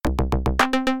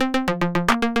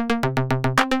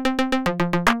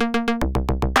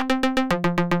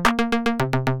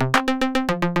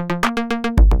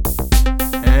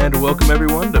welcome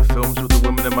everyone to Films with the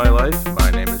Women in My Life. My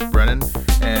name is Brennan,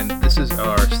 and this is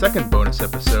our second bonus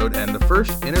episode and the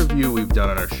first interview we've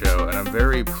done on our show, and I'm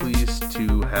very pleased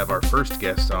to have our first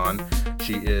guest on.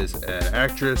 She is an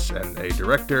actress and a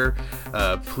director.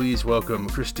 Please welcome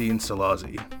Christine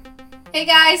Salazzi. Hey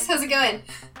guys, how's it going?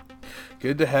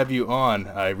 Good to have you on.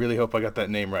 I really hope I got that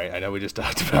name right. I know we just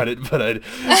talked about it, but I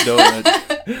don't.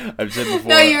 I've said before.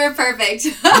 No, you were perfect.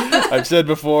 I've said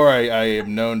before I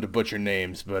am known to butcher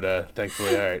names, but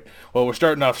thankfully, all right. Well, we're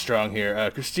starting off strong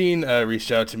here. Christine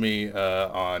reached out to me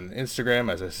on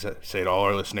Instagram, as I say to all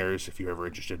our listeners. If you're ever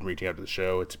interested in reaching out to the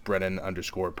show, it's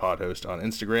Brennan_podhost on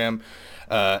Instagram,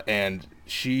 and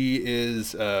she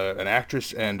is an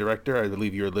actress and director. I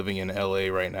believe you're living in LA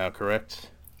right now, correct?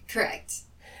 Correct.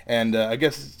 And I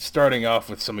guess starting off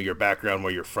with some of your background,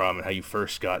 where you're from, and how you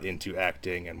first got into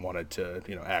acting and wanted to,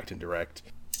 act and direct.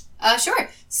 Sure.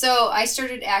 So I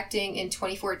started acting in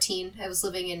 2014. I was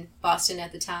living in Boston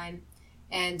at the time,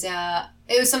 and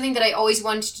it was something that I always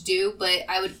wanted to do, but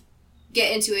I would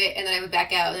get into it, and then I would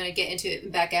back out, and then I'd get into it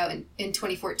and back out. And in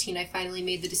 2014, I finally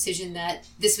made the decision that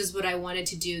this was what I wanted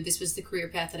to do. This was the career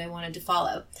path that I wanted to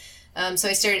follow. So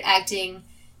I started acting,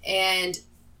 and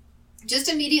just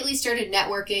immediately started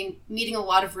networking, meeting a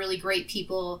lot of really great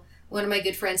people. One of my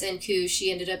good friends, Enku,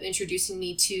 she ended up introducing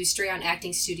me to Strayon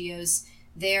Acting Studios.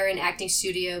 They're an acting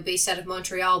studio based out of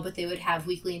Montreal, but they would have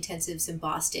weekly intensives in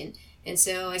Boston. And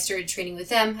so I started training with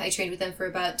them. I trained with them for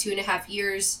about 2.5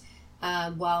 years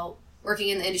while working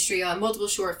in the industry on multiple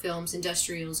short films,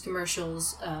 industrials,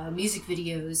 commercials, music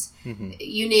videos. Mm-hmm.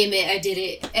 You name it, I did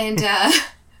it. And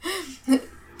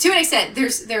to an extent,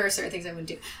 there are certain things I wouldn't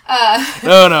do.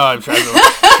 No, I'm sure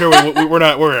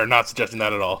we're not suggesting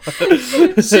that at all.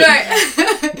 Sure.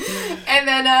 And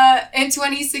then in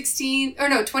 2015,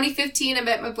 I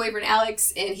met my boyfriend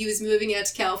Alex, and he was moving out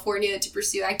to California to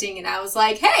pursue acting, and I was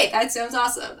like, hey, that sounds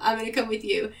awesome. I'm going to come with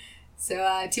you.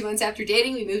 So 2 months after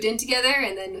dating, we moved in together,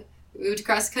 and then we moved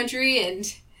across the country,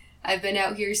 and I've been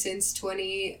out here since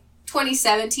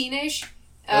 2017-ish,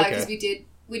 because we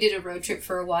did a road trip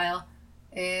for a while.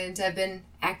 And I've been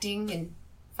acting and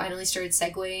finally started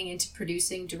segueing into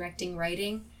producing, directing,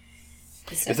 writing,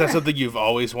 etc. Is that something you've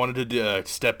always wanted to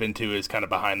step into, is kind of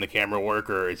behind the camera work,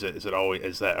 or is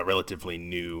that a relatively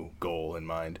new goal in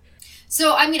mind?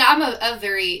 So, I mean, I'm a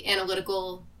very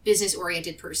analytical,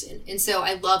 business-oriented person. And so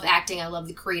I love acting. I love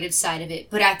the creative side of it.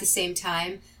 But at the same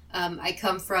time, I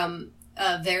come from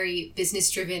a very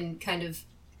business-driven kind of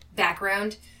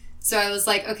background. So I was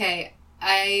like, okay,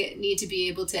 I need to be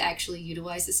able to actually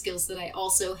utilize the skills that I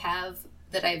also have,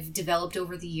 that I've developed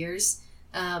over the years.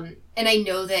 And I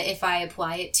know that if I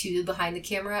apply it to behind the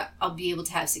camera, I'll be able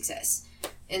to have success.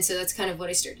 And so that's kind of what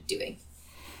I started doing.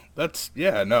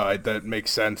 That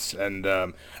makes sense. And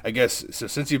I guess, so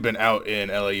since you've been out in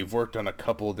LA, you've worked on a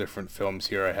couple different films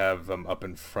here. I have them up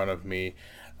in front of me.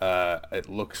 It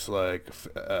looks like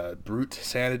Brute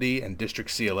Sanity and District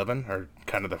C11 are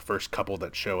kind of the first couple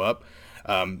that show up.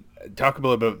 Talk a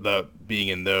little bit about being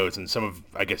in those and some of,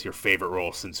 I guess, your favorite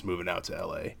roles since moving out to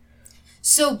LA.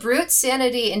 So Brute,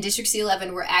 Sanity, and District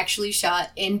C11 were actually shot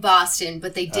in Boston,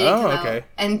 but they didn't come out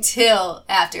until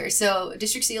after. So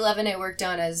District C11 I worked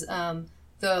on as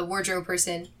the wardrobe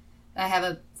person. I have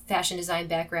a fashion design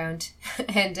background.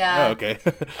 And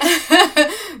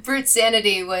Brute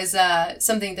Sanity was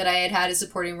something that I had a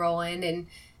supporting role in, and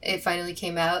it finally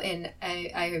came out, and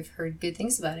I have heard good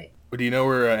things about it. Do you know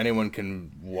where anyone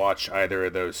can watch either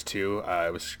of those two? I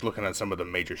was looking at some of the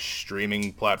major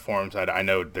streaming platforms. I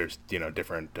know there's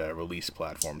different release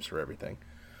platforms for everything.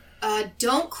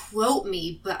 Don't quote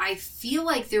me, but I feel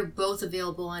like they're both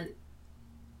available on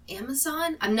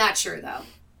Amazon. I'm not sure though.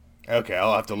 Okay,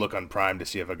 I'll have to look on Prime to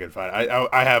see if I can find it.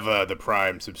 I have the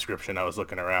Prime subscription. I was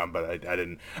looking around, but I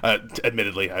didn't.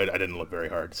 Admittedly, I didn't look very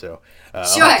hard, so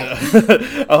sure.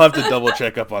 I'll have to double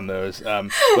check up on those.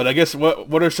 But I guess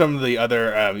what are some of the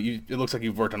other? It looks like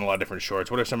you've worked on a lot of different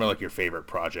shorts. What are some of your favorite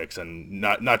projects, and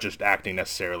not just acting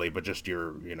necessarily, but just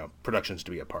your productions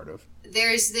to be a part of?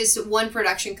 There's this one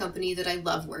production company that I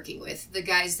love working with. The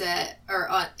guys that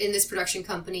are in this production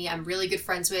company, I'm really good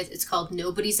friends with. It's called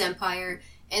Nobody's Empire.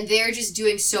 And they're just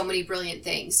doing so many brilliant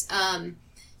things.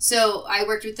 So I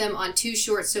worked with them on 2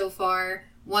 shorts so far.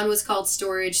 One was called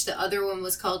Storage. The other one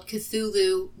was called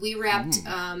Cthulhu. We wrapped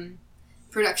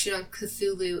production on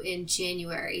Cthulhu in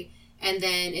January. And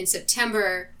then in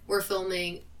September, we're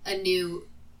filming a new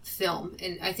film.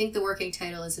 And I think the working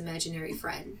title is Imaginary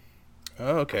Friend.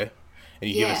 Oh, okay. And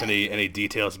you give us any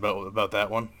details about that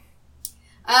one?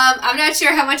 I'm not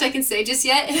sure how much I can say just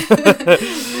yet.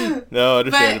 No,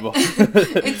 understandable.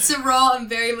 It's a role I'm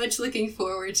very much looking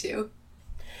forward to.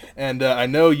 And I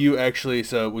know you actually,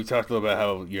 so we talked a little about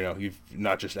how, you've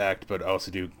not just act, but also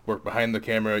do work behind the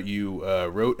camera. You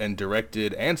wrote and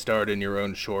directed and starred in your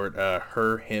own short,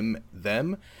 Her, Him,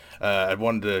 Them. I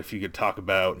wondered if you could talk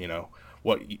about,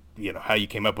 what, how you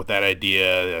came up with that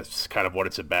idea, that's kind of what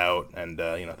it's about, and,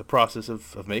 the process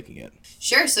of making it.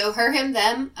 Sure. So Her, Him,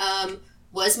 Them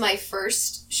was my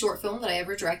first short film that I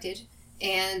ever directed,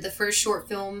 and the first short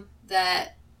film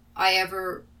that I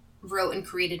ever wrote and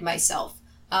created myself.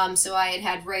 So I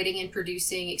had writing and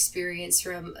producing experience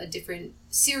from a different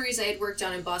series I had worked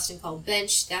on in Boston called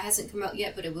Bench. That hasn't come out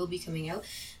yet, but it will be coming out.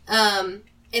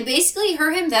 And basically,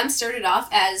 Her, Him, Them started off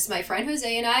as my friend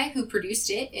Jose and I, who produced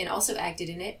it and also acted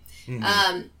in it.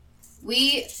 Mm-hmm.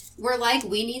 We were like,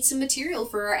 we need some material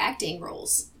for our acting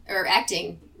roles, or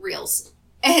acting reels.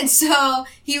 And so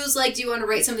he was like, do you want to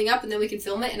write something up and then we can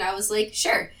film it? And I was like,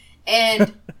 sure.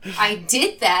 And I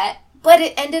did that, but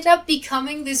it ended up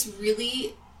becoming this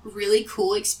really, really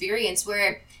cool experience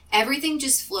where everything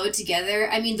just flowed together.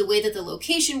 I mean, the way that the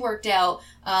location worked out,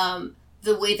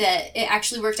 the way that it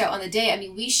actually worked out on the day. I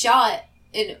mean, we shot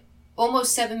an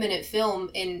almost 7-minute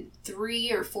film in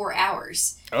 3 or 4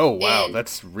 hours. Oh, wow.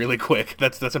 That's really quick.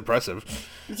 That's impressive.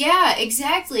 Yeah,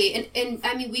 exactly. And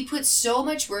I mean, we put so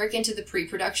much work into the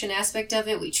pre-production aspect of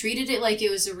it. We treated it like it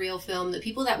was a real film. The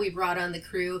people that we brought on the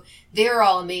crew, they were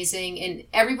all amazing. And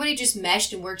everybody just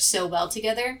meshed and worked so well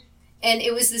together. And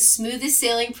it was the smoothest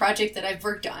sailing project that I've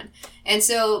worked on. And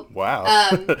so...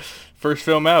 Wow. First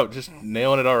film out, just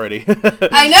nailing it already.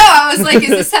 I know. I was like, is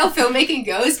this how filmmaking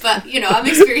goes? But, I'm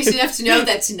experienced enough to know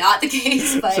that's not the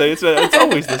case. But... So it's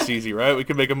always this easy, right? We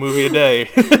can make a movie a day.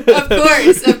 Of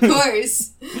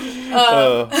course.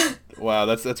 Wow,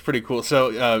 that's pretty cool.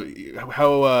 So,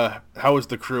 how was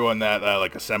the crew on that,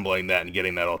 like assembling that and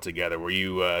getting that all together? Were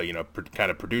you,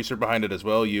 kind of producer behind it as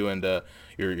well? You and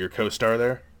your co-star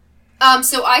there?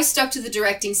 So I stuck to the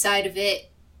directing side of it,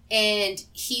 and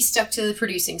he stuck to the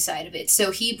producing side of it.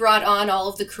 So he brought on all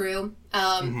of the crew.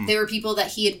 There were people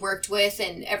that he had worked with,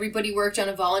 and everybody worked on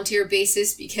a volunteer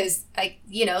basis because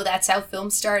that's how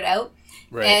films start out.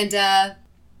 Right.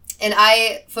 And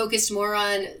I focused more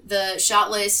on the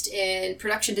shot list and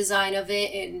production design of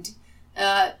it, and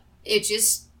it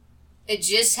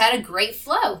just had a great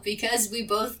flow because we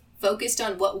both focused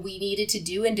on what we needed to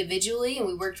do individually, and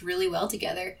we worked really well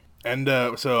together. And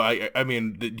so I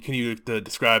mean, can you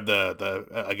describe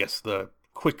the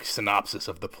quick synopsis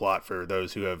of the plot for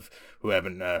those who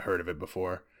haven't heard of it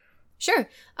before? Sure.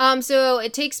 So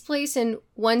it takes place in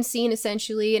one scene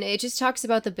essentially, and it just talks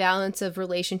about the balance of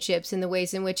relationships and the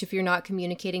ways in which, if you're not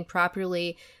communicating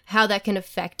properly, how that can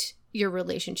affect your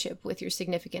relationship with your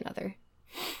significant other.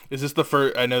 Is this the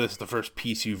first? I know this is the first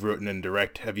piece you've written and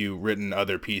direct. Have you written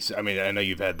other pieces? I mean, I know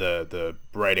you've had the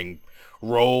writing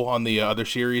role on the other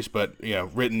series, but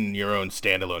written your own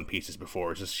standalone pieces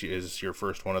before. Is this your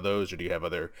first one of those, or do you have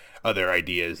other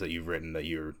ideas that you've written that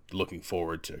you're looking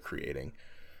forward to creating?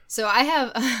 So I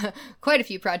have quite a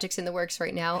few projects in the works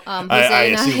right now. I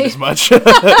assumed as much.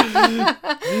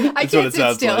 I can't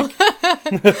sit still.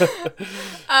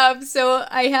 So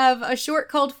I have a short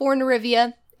called For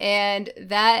Narivia, and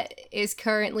that is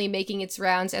currently making its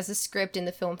rounds as a script in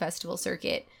the film festival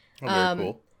circuit. Oh, very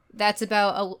cool. That's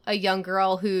about a young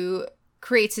girl who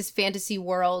creates this fantasy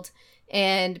world,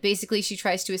 and basically she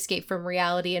tries to escape from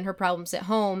reality and her problems at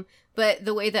home. But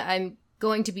the way that I'm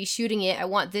going to be shooting it, I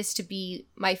want this to be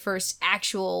my first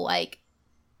actual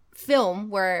film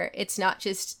where it's not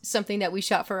just something that we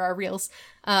shot for our reels.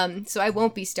 So I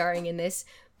won't be starring in this,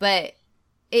 but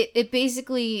it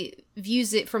basically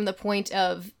views it from the point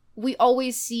of, we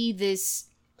always see this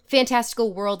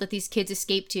fantastical world that these kids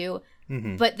escape to,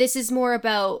 but this is more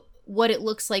about what it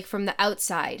looks like from the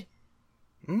outside.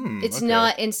 It's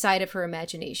not inside of her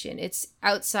imagination. It's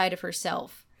outside of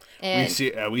herself. And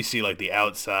we see like the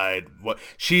outside, what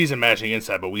she's imagining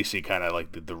inside, but we see kind of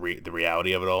like the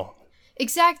reality of it all.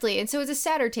 Exactly. And so it's a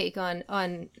sadder take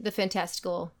on the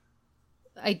fantastical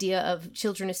idea of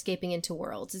children escaping into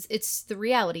worlds. It's the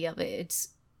reality of it. It's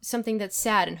something that's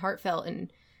sad and heartfelt,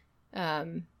 and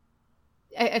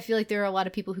I feel like there are a lot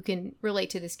of people who can relate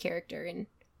to this character, and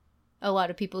a lot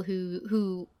of people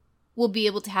who will be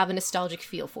able to have a nostalgic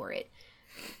feel for it.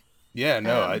 Yeah,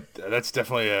 no, that's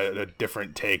definitely a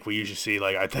different take. We usually see,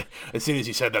 as soon as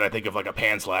you said that, I think of like a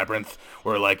Pan's Labyrinth,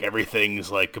 where like everything's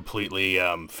like completely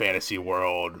fantasy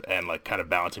world and like kind of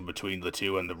balancing between the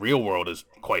two, and the real world is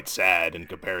quite sad in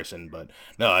comparison. But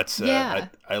no, that's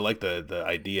I like the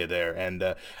idea there.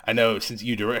 And I know since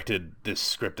you directed this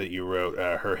script that you wrote,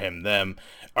 Her, Him, Them,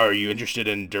 are you interested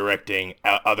in directing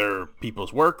other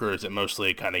people's work, or is it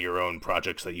mostly kind of your own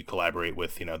projects that you collaborate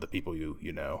with, the people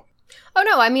you know? Oh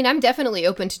no, I mean, I'm definitely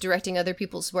open to directing other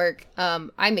people's work.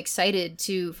 I'm excited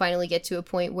to finally get to a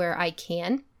point where I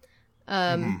can.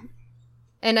 And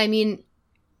I mean,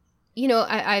 you know,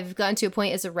 I've gotten to a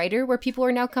point as a writer where people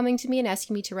are now coming to me and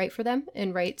asking me to write for them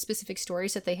and write specific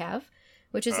stories that they have,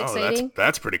 which is exciting.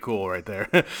 That's pretty cool right there.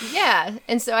 Yeah,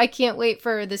 and so I can't wait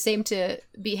for the same to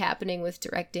be happening with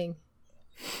directing.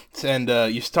 And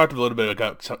you talked a little bit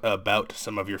about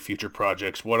some of your future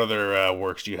projects. What other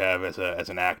works do you have as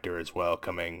an actor as well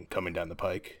coming down the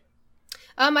pike?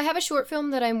 I have a short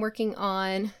film that I'm working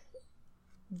on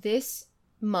this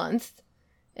month,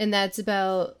 and that's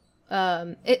about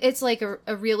it's like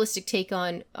a realistic take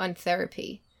on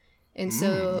therapy, and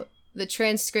so the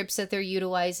transcripts that they're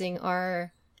utilizing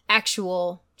are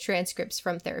actual transcripts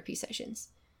from therapy sessions.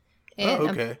 And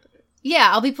okay.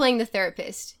 I'll be playing the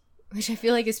therapist, which I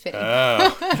feel like is fitting.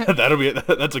 Oh,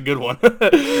 that's a good one.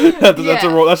 That's a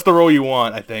role. That's the role you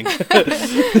want, I think.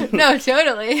 No,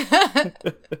 totally.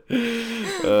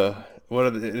 What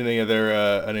are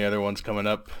any other ones coming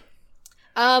up?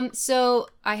 So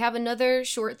I have another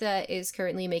short that is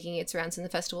currently making its rounds in the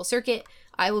festival circuit.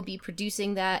 I will be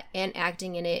producing that and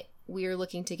acting in it. We are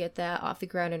looking to get that off the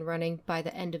ground and running by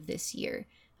the end of this year.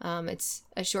 It's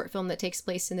a short film that takes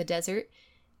place in the desert.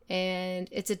 And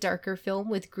it's a darker film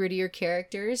with grittier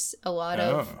characters. A lot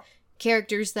of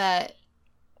characters that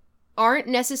aren't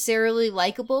necessarily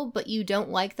likable, but you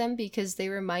don't like them because they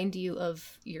remind you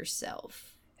of yourself.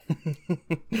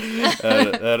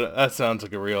 That sounds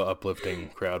like a real uplifting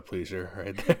crowd pleaser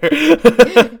right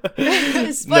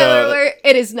there. Spoiler alert,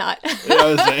 it is not.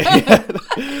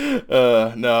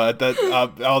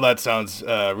 All that sounds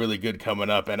really good coming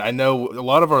up. And I know a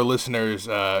lot of our listeners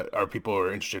are people who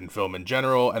are interested in film in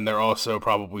general, and they're also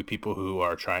probably people who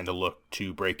are trying to look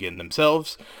to break in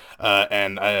themselves.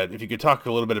 And if you could talk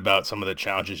a little bit about some of the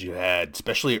challenges you had,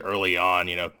 especially early on,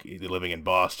 you know, living in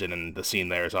Boston, and the scene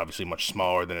there is obviously much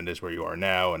smaller than it is where you are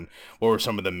now. And what were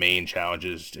some of the main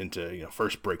challenges into, you know,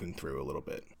 first breaking through a little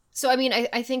bit? So, I mean,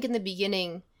 I think in the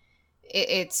beginning,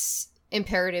 it's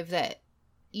imperative that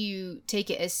you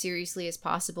take it as seriously as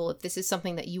possible if this is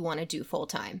something that you want to do full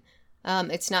time.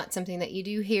 It's not something that you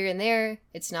do here and there.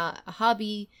 It's not a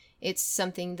hobby. It's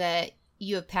something that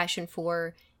you have passion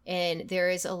for. And there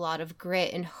is a lot of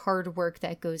grit and hard work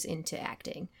that goes into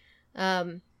acting.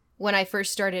 When I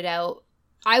first started out,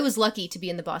 I was lucky to be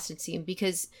in the Boston scene,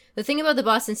 because the thing about the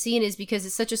Boston scene is because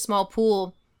it's such a small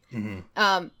pool,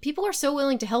 people are so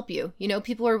willing to help you. You know,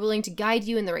 people are willing to guide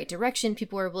you in the right direction.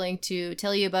 People are willing to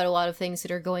tell you about a lot of things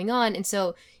that are going on. And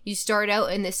so you start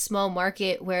out in this small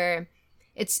market where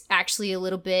it's actually a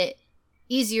little bit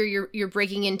easier. You're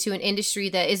breaking into an industry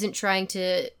that isn't trying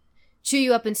to chew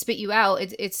you up and spit you out.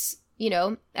 It's you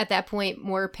know, at that point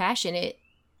more passionate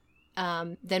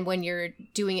than when you're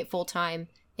doing it full time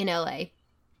in LA.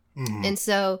 And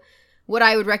so what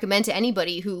I would recommend to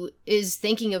anybody who is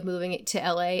thinking of moving to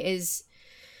LA is,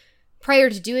 prior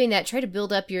to doing that, try to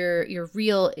build up your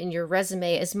reel and your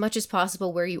resume as much as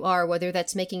possible where you are, whether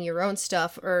that's making your own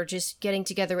stuff or just getting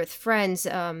together with friends.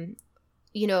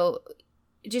 You know,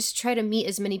 just try to meet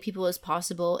as many people as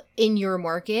possible in your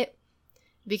market,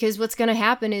 because what's going to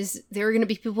happen is there are going to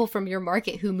be people from your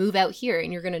market who move out here,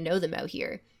 and you're going to know them out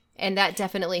here. And that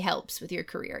definitely helps with your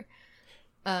career.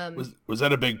 Was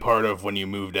that a big part of when you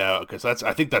moved out? Because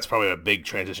I think that's probably a big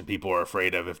transition people are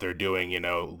afraid of if they're doing, you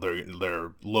know,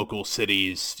 their local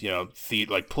cities, you know,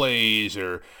 like plays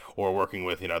or working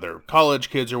with, you know, their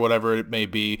college kids or whatever it may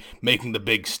be. Making the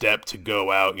big step to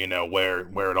go out, you know, where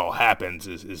it all happens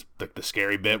is like the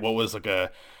scary bit. What was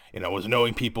was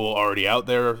knowing people already out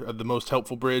there the most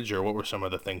helpful bridge, or what were some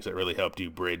of the things that really helped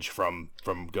you bridge from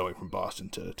going from Boston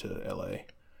to LA?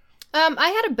 I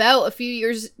had about a few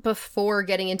years before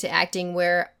getting into acting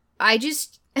where I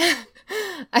just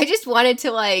wanted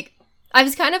to, like, I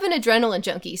was kind of an adrenaline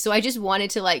junkie. So I just wanted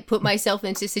to, like, put myself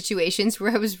into situations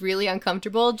where I was really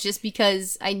uncomfortable just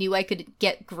because I knew I could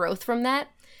get growth from that.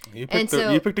 You picked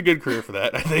a good career for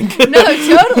that, I think. No,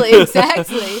 totally,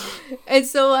 exactly. And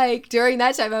so, like, during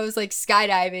that time, I was, like,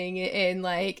 skydiving and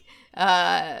like,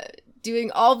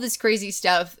 doing all this crazy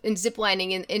stuff and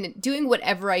ziplining and doing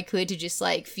whatever I could to just,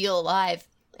 like, feel alive.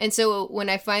 And so when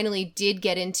I finally did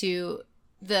get into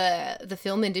the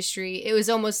film industry, it was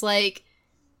almost like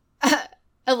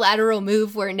a lateral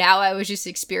move where now I was just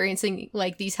experiencing,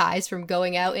 like, these highs from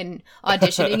going out and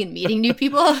auditioning and meeting new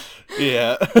people.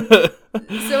 Yeah.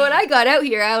 So when I got out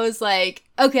here, I was like,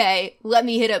 okay, let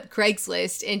me hit up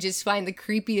Craigslist and just find the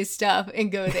creepiest stuff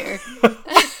and go there.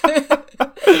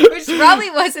 Which Which probably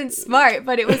wasn't smart,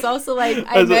 but it was also like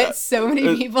I met so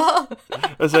many people.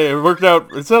 I say it worked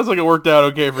out. It sounds like it worked out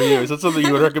okay for you. Is that something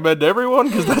you would recommend to everyone?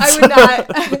 Because I would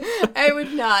not. I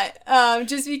would not.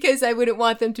 Just because I wouldn't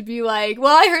want them to be like,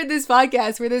 well, I heard this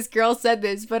podcast where this girl said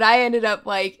this, but I ended up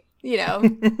like, you know,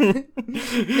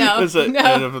 no.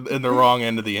 In the wrong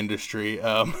end of the industry.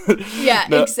 Yeah,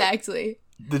 no. Exactly.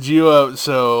 Did you,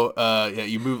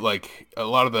 you moved, like, a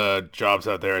lot of the jobs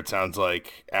out there, it sounds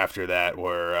like, after that,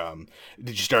 were,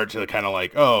 did you start to kind of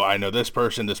like, oh, I know this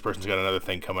person's got another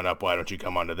thing coming up, why don't you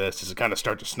come onto this? Does it kind of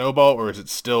start to snowball, or is it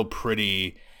still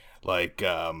pretty, like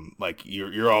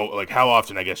you're all, like, how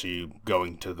often, I guess, are you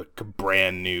going to the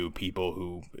brand new people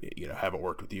who, you know, haven't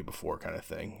worked with you before kind of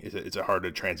thing? Is it hard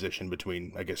to transition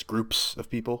between, I guess, groups of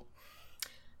people?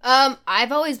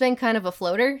 I've always been kind of a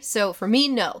floater, so for me,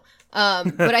 no.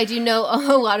 But I do know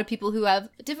a lot of people who have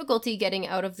difficulty getting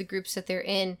out of the groups that they're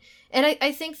in. And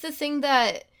I think the thing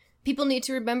that people need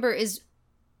to remember is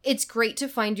it's great to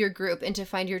find your group and to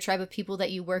find your tribe of people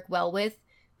that you work well with,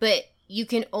 but you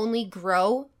can only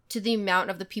grow to the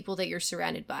amount of the people that you're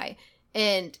surrounded by.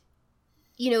 And,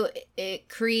 you know, it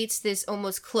creates this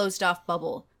almost closed off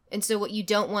bubble. And so what you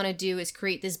don't want to do is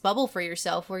create this bubble for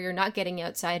yourself where you're not getting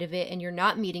outside of it and you're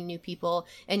not meeting new people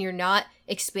and you're not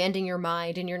expanding your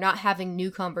mind and you're not having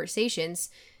new conversations.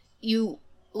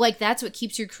 That's what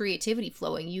keeps your creativity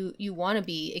flowing. You want to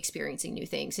be experiencing new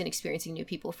things and experiencing new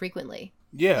people frequently.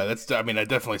 Yeah, that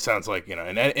definitely sounds like, you know,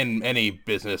 in any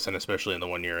business, and especially in the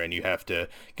one you're in, you have to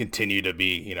continue to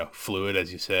be, you know, fluid,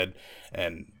 as you said,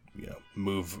 and, you know,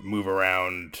 move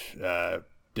around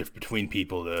between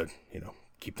people to, you know,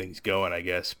 keep things going, I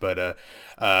guess. But,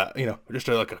 you know, just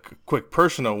a quick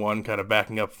personal one, kind of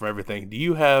backing up from everything. Do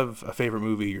you have a favorite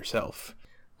movie yourself?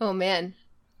 Oh, man.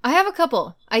 I have a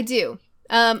couple. I do.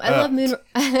 I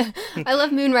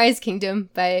love Moonrise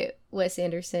Kingdom by Wes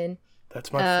Anderson.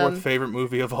 That's my fourth favorite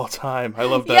movie of all time. I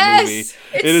love that movie.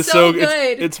 It is so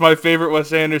good. It's my favorite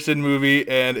Wes Anderson movie,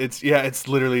 and it's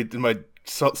literally my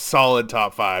solid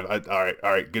top 5. All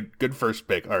right, good first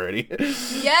pick already.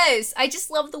 Yes, I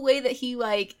just love the way that he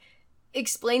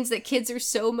explains that kids are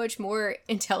so much more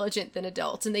intelligent than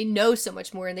adults, and they know so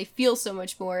much more, and they feel so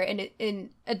much more, and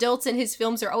adults in his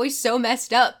films are always so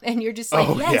messed up, and you're just like,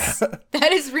 yes, yeah.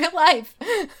 That is real life.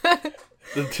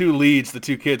 The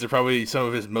two kids are probably some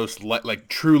of his most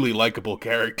truly likable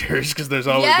characters, because there's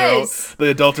always the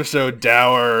adults are so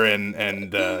dour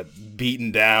and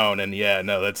beaten down, and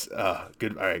that's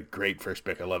good. All right, great first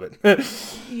pick. I love it.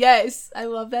 Yes, I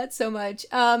love that so much.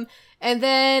 And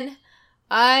then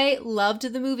I loved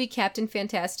the movie Captain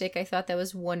Fantastic. I thought that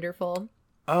was wonderful.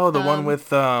 Oh, the one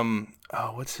with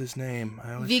what's his name?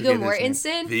 I always Viggo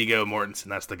Mortensen. Viggo Mortensen,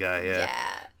 that's the guy.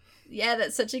 Yeah,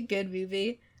 that's such a good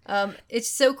movie. It's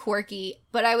so quirky,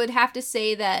 but I would have to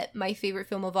say that my favorite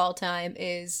film of all time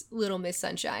is Little Miss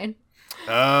Sunshine.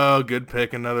 Oh, good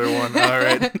pick. Another one. All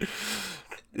right.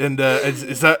 And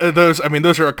is that those? I mean,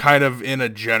 those are kind of in a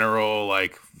general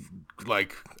like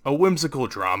a whimsical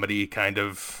dramedy kind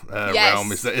of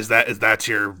realm. Is that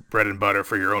your bread and butter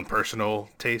for your own personal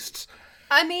tastes?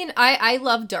 I mean, I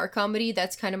love dark comedy.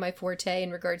 That's kind of my forte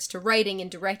in regards to writing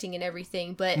and directing and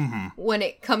everything. But when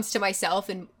it comes to myself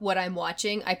and what I'm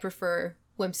watching, I prefer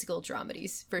whimsical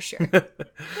dramedies for sure.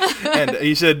 And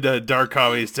you said dark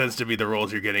comedies tends to be the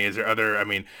roles you're getting. Is there other? I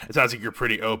mean, it sounds like you're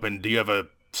pretty open. Do you have a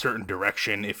certain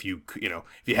direction? If you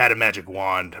had a magic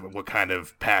wand, what kind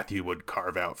of path you would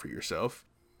carve out for yourself?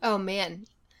 Oh man,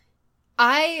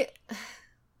 I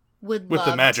would with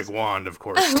the magic wand, of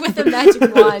course. With the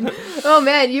magic wand. Oh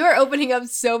man, you are opening up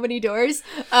so many doors.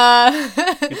 You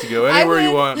get to go anywhere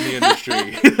you want in the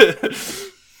industry.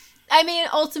 I mean,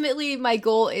 ultimately, my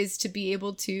goal is to be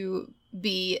able to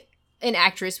be an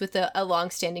actress with a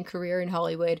long-standing career in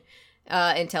Hollywood,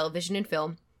 in television and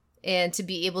film, and to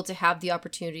be able to have the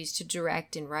opportunities to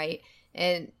direct and write,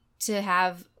 and to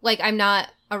have, I'm not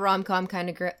a rom-com kind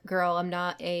of girl. I'm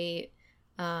not a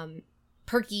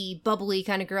perky, bubbly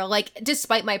kind of girl.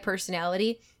 Despite my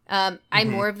personality, I'm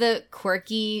more of the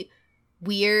quirky,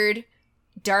 weird,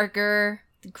 darker,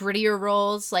 grittier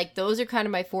roles. Those are kind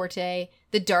of my forte.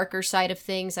 The darker side of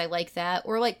things, I like that.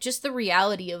 Or just the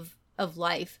reality of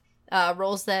life.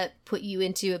 Roles that put you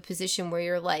into a position where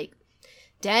you're like,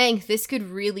 dang, this could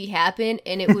really happen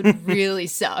and it would really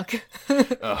suck. How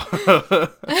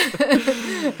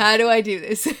do I do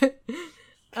this?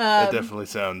 That definitely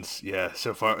sounds,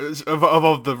 so far, of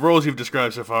all the roles you've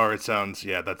described so far, it sounds,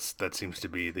 that seems to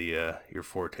be the your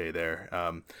forte there.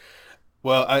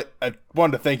 Well, I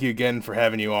wanted to thank you again for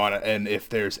having you on, and if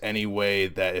there's any way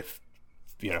that if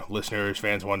listeners,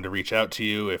 fans wanted to reach out to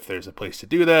you, if there's a place to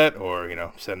do that, or,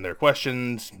 send their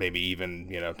questions, maybe even,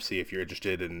 see if you're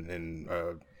interested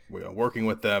in working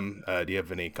with them, do you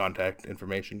have any contact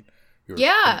information you're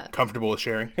comfortable with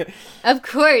sharing? Of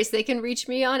course. They can reach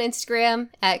me on Instagram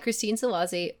at Christine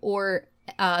Salazzi or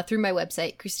through my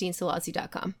website,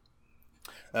 christinesalazzi.com.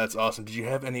 That's awesome. Did you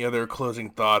have any other closing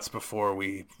thoughts before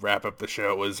we wrap up the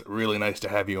show? It was really nice to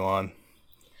have you on.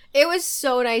 It was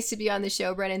so nice to be on the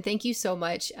show, Brennan. Thank you so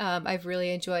much. I've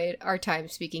really enjoyed our time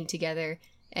speaking together,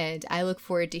 and I look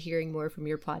forward to hearing more from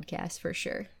your podcast for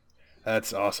sure.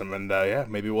 That's awesome. And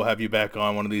maybe we'll have you back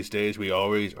on one of these days. We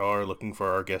always are looking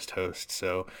for our guest hosts.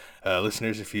 So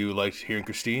listeners, if you liked hearing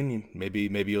Christine, maybe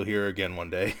you'll hear her again one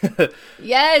day.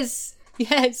 Yes.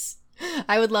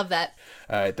 I would love that.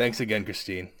 All right. Thanks again,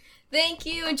 Christine. Thank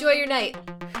you. Enjoy your night.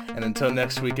 And until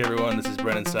next week, everyone, this is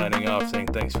Brennan signing off, saying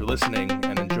thanks for listening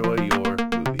and enjoy your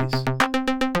movies.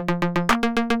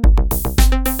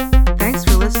 Thanks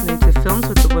for listening to Films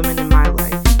with the Women in My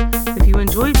Life. If you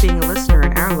enjoyed being a listener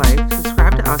in our life,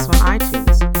 subscribe to us on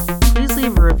iTunes. Please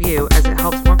leave a review as it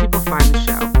helps more people find the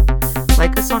show.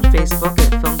 Like us on Facebook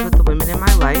at Films with the Women in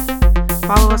My Life.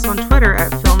 Follow us on Twitter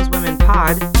at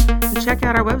FilmsWomenPod. And check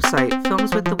out our website,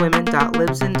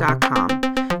 filmswiththewomen.libsyn.com.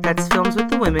 That's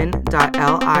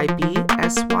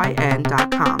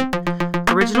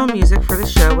filmswiththewomen.libsyn.com. Original music for the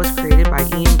show was created by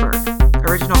Ian Burke.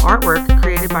 Original artwork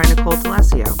created by Nicole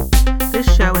D'Alessio.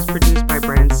 This show is produced by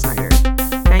Brennan Snyder.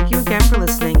 Thank you again for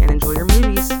listening.